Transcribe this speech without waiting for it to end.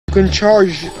You can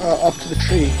charge up to the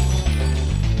tree.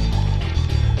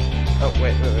 Oh,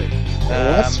 wait.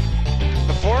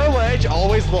 Before a ledge,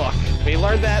 always look. We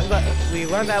learned that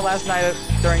last night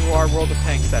during our World of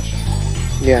Tanks session.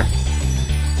 Yeah.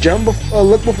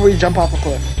 Look before you jump off a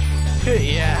cliff.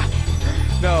 Yeah.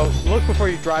 No, look before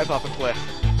you drive off a cliff.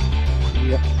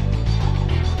 Yep.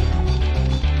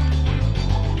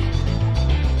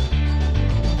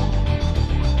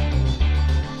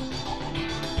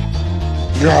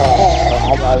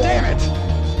 God damn it!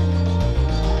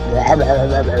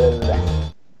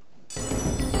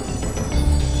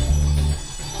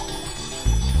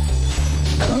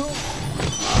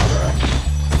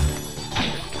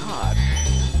 God.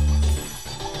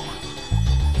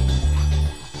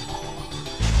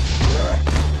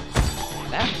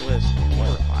 That was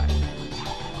horrifying.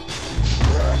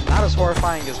 Not as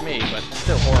horrifying as me, but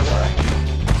still horrifying.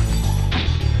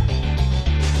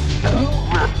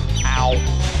 Ow.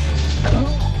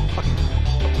 Fucking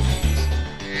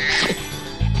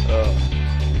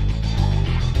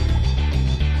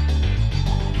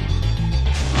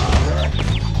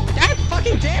God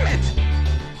fucking damn it!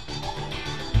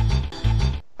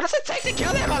 What does it take to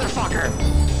kill that motherfucker?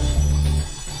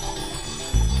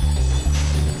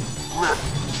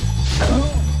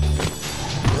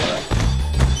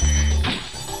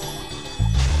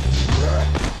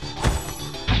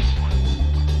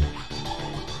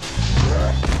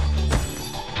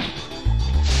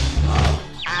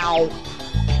 Ow!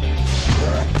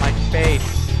 My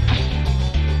face.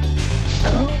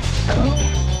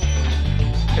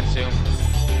 Consume.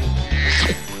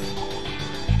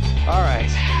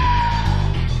 Alright.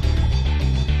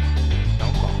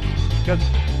 Don't fall.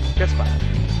 Good spot.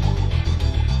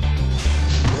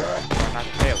 You're not a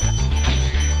failure.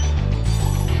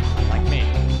 Unlike me.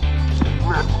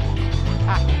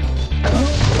 Ah.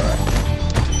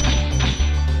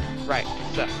 Right,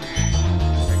 so.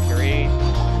 Mercury.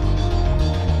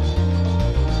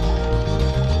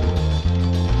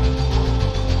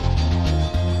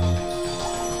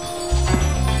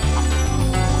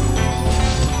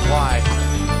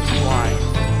 Why?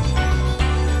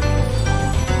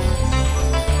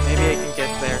 Maybe I can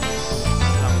get there some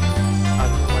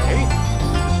other way?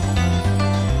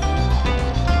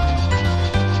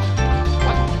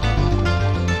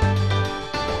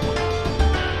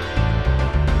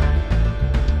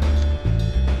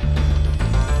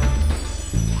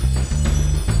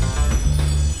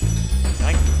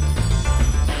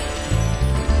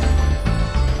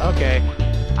 Okay.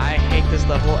 I hate this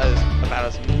level about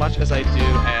as much as I do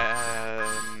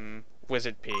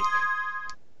Wizard Peak.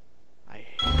 I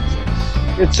hate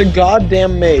this. It's a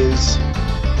goddamn maze.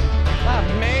 Not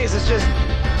a maze, it's just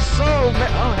so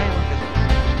oh, hey, look at it.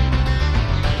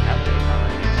 That would be fun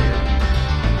right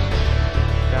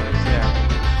there.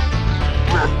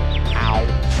 Ow.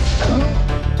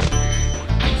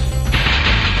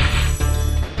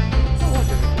 Oh, look,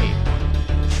 there's a key.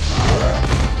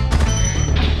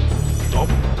 Oh.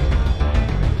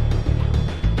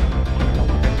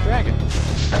 There's a dragon.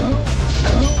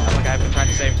 Sounds like I've been trying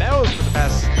to save those for the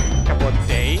past couple of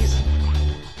days.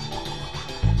 I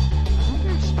wonder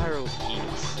if Spyro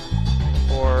eats.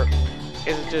 Or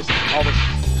is it just all the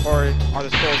or are the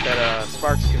souls that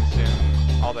Sparks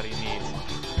consume all that he needs?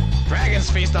 Dragons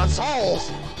feast on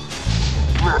souls!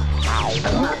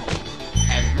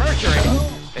 And Mercury!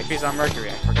 They feast on Mercury,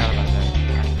 I forgot about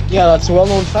that. Yeah, that's a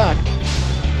well-known fact.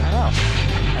 I know.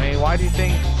 I mean, why do you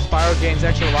think Spyro gains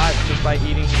extra lives just by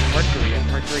eating Mercury and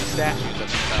Mercury statues of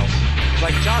themselves? It's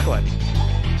like chocolate.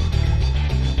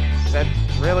 That's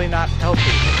really not healthy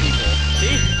for people.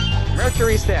 See?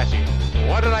 Mercury statue.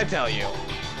 What did I tell you?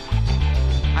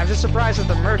 I'm just surprised that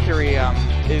the Mercury,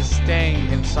 is staying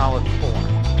in solid form.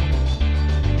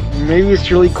 Maybe it's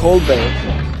really cold there,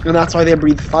 and that's why they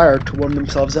breathe fire to warm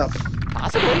themselves up.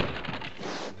 Possibly.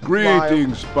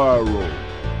 Greetings, Spyro.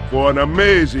 For an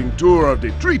amazing tour of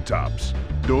the treetops.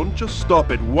 Don't just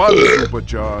stop at one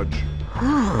supercharge.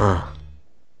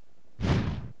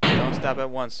 Don't stop at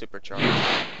one supercharge.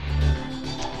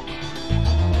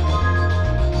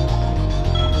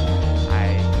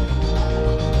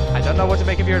 I don't know what to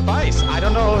make of your advice. I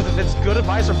don't know if it's good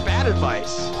advice or bad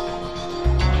advice.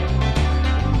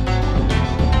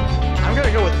 I'm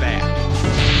gonna go with bad.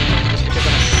 Just because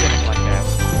I'm a cynic like that.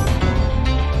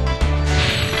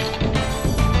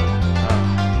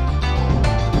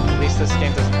 At least this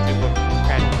game doesn't do what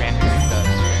Cranberry does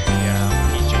with the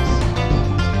peaches.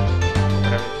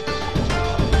 Whatever.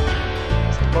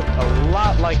 It looked a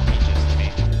lot like peaches to me.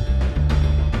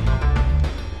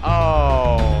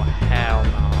 Oh, hell no.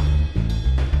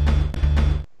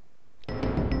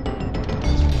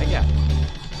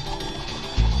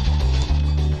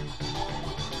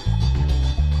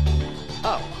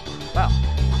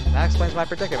 here's my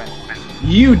predicament.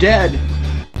 You dead.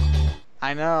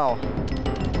 I know.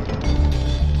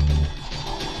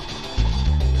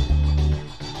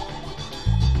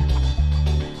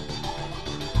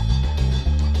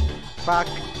 Fuck.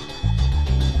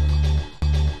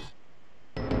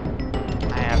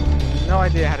 I have no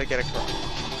idea how to get across.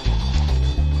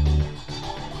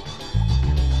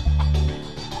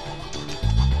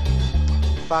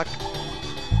 Fuck.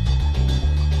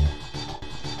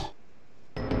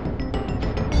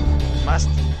 Must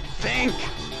think.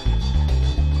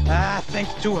 Think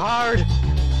too hard.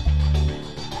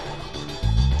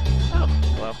 Oh,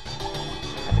 hello.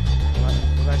 I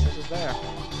didn't realize this was there.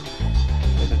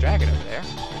 There's a dragon over there.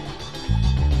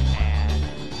 And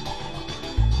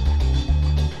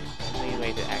the only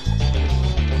way to access this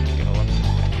is to go up this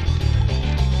way.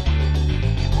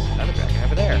 There's another dragon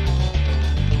over there.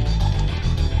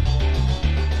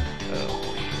 Oh.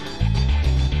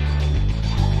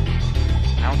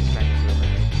 How is dragon over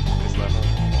this level?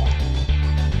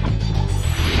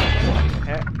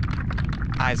 Okay.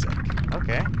 Isaac.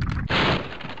 Okay.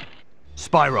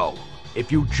 Spyro,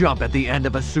 if you jump at the end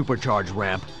of a supercharge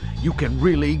ramp, you can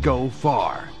really go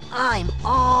far. I'm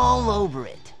all over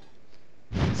it.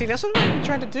 See, that's what I've been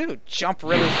trying to do. Jump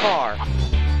really far.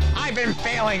 I've been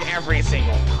failing every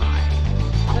single time.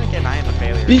 Then again, I am a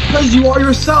failure. Because you are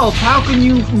yourself. How can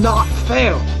you not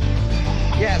fail?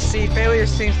 Yeah, see, failure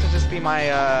seems to just be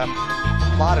my,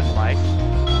 lot in life.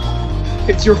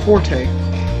 It's your forte.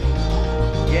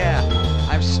 Yeah,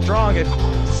 I'm strong at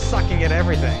sucking at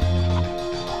everything.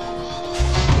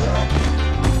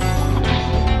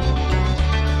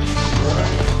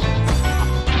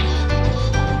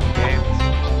 Okay,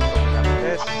 let's open up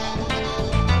this.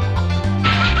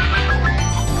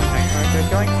 Good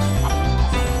going.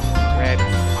 Red,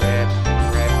 red,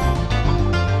 red.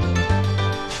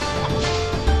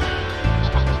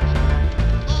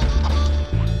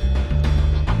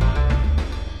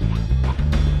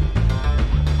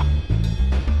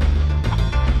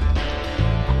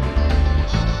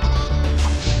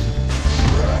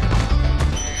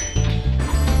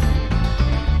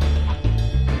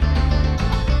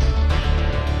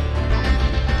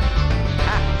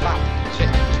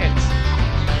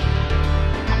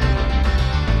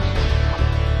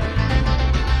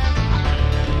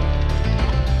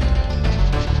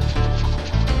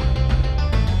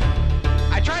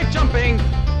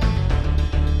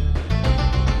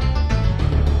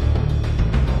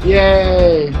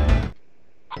 Yay!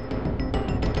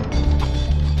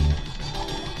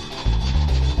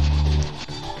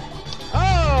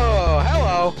 Oh,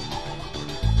 hello.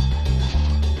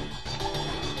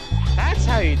 That's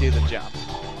how you do the jump.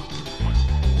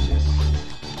 Just...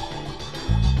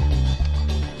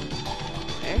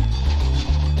 Okay.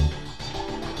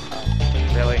 Oh,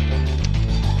 really?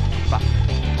 Fuck.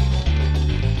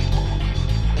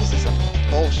 This is some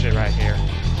bullshit right here.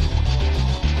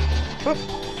 Whoop.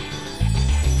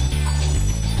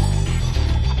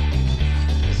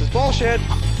 This is bullshit.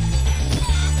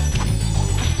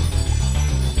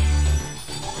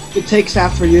 It takes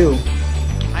after you.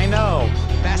 I know.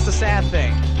 That's the sad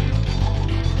thing.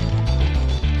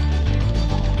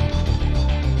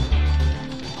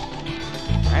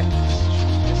 Alright,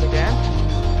 this again.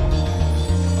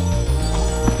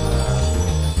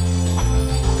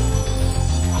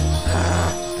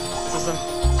 This is some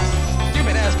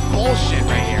stupid ass bullshit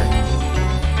right here.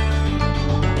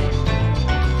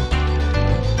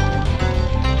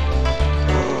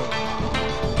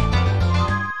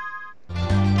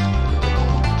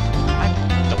 I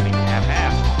don't even have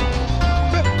half.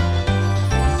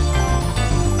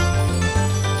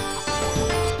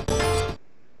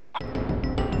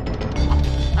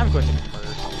 I'm going to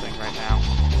murder something right now.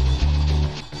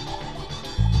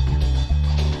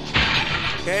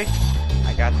 Okay,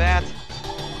 I got that.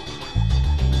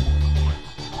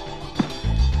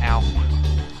 Ow.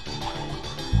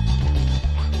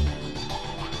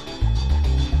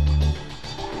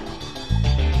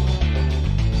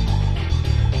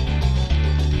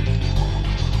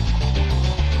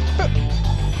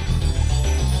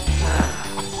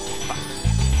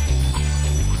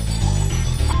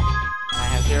 I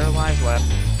have 0 lives left.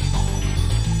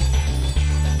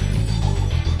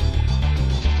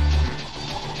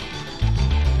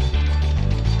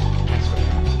 That's good.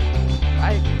 I...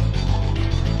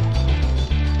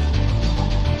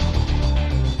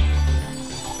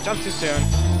 Jump too soon.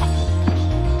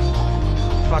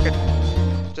 Fuck it.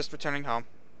 Just returning home.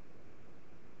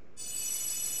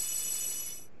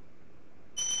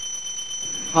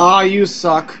 Ah, you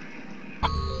suck.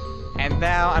 And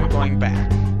now I'm going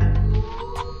back.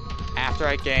 After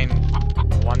I gain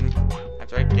 1... I'm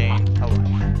to regain a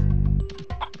life.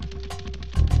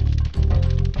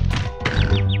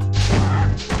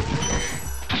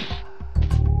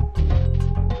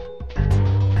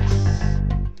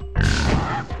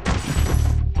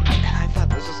 I thought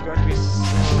this was going to be so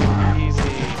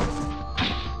easy.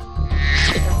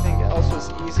 Everything else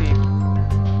was easy.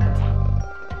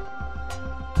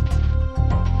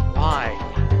 Why?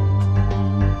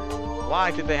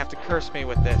 Why did they have to curse me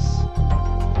with this?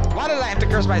 Why did I have to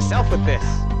curse myself with this?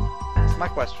 That's my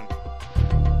question.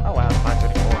 Oh wow, it's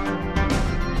 5:34.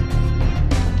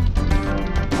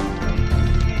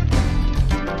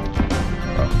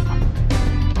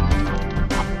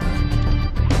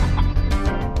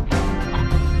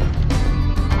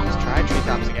 Let's try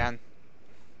treetops again.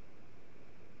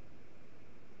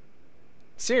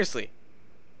 Seriously.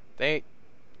 They...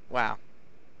 Wow.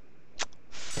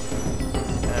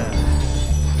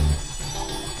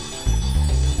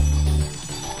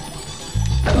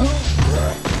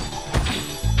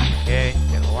 Okay,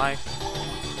 get a life.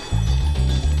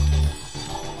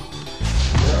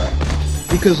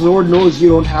 Because Lord knows you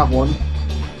don't have one.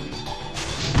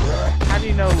 How do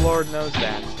you know Lord knows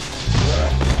that?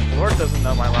 Lord doesn't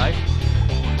know my life.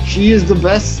 She is the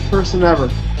best person ever.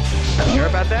 You sure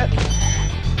about that?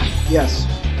 Yes.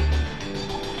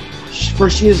 For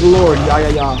she is Lord.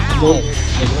 Yeah. Lord.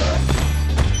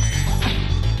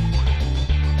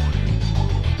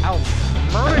 I'll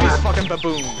murder these fucking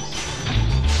baboons.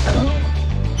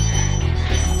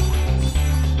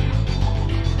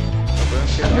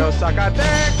 Baboons can go suck a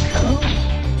dick.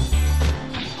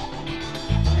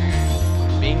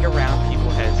 Being around people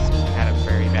has had a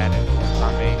very bad influence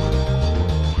on me.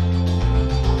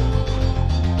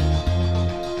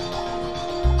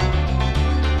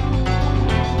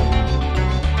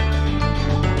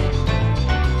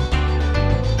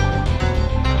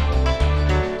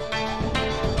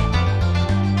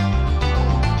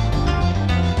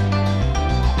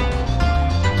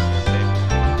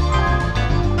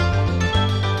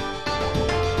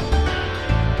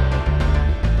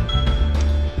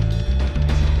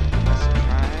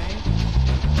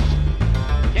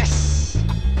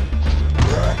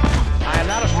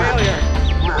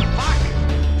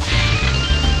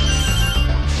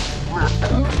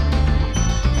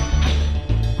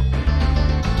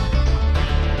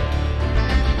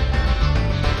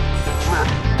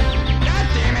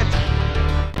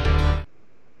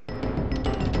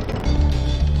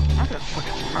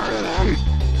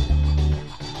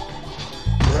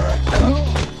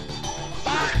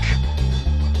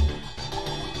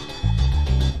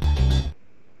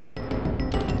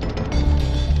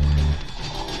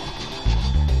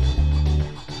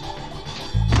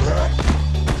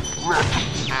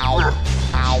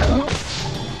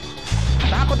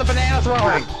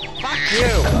 Throwing! Fuck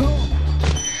you!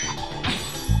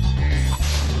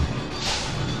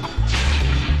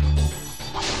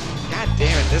 God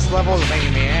damn it, this level is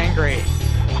making me angry.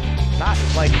 Not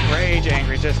like rage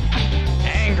angry, just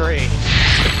angry.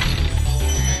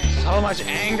 So much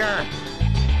anger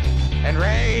and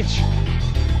rage.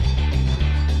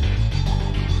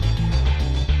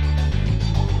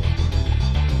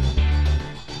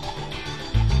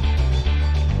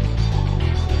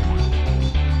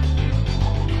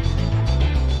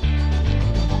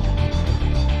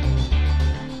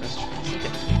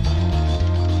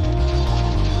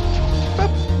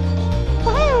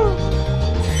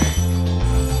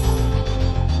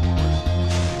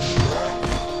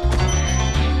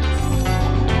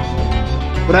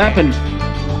 What happened?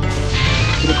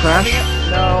 Did it crash?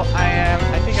 No, I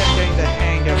think I'm getting the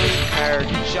hang of this entire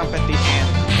jump at the end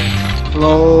thing.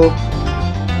 Hello?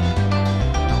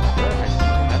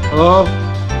 Hello?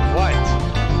 What?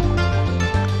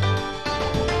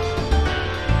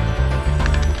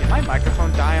 Did my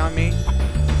microphone die on me?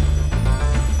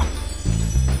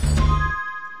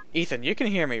 Ethan, you can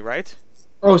hear me, right?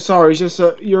 Oh, sorry. It's just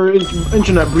your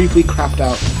internet briefly crapped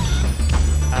out.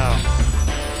 Oh.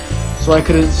 So I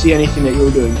couldn't see anything that you were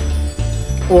doing,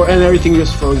 and everything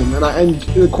just frozen, and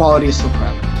the quality is still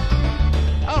crap.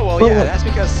 Oh well, but yeah, what? that's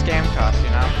because scam costs,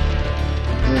 you know.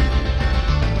 Yeah.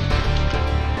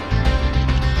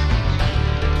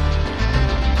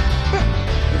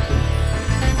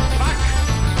 Fuck!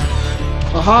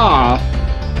 Aha!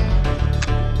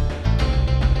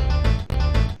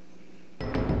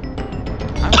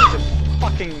 I'm going to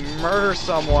fucking murder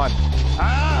someone.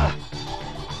 Ah!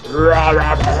 That's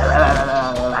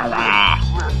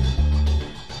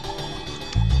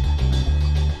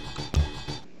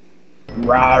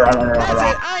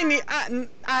it. I need.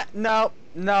 No.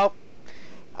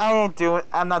 I won't do it.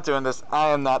 I'm not doing this. I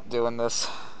am not doing this.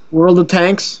 World of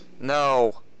Tanks?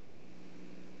 No.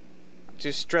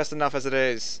 too stressed enough as it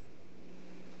is.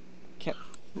 Can't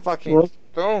fucking What?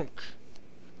 think.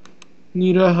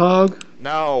 Need a hug?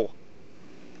 No.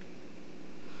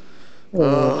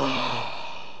 Oh.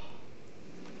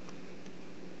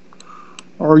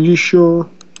 Are you sure?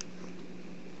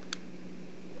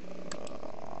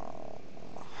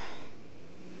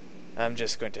 I'm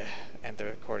just going to end the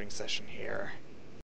recording session here.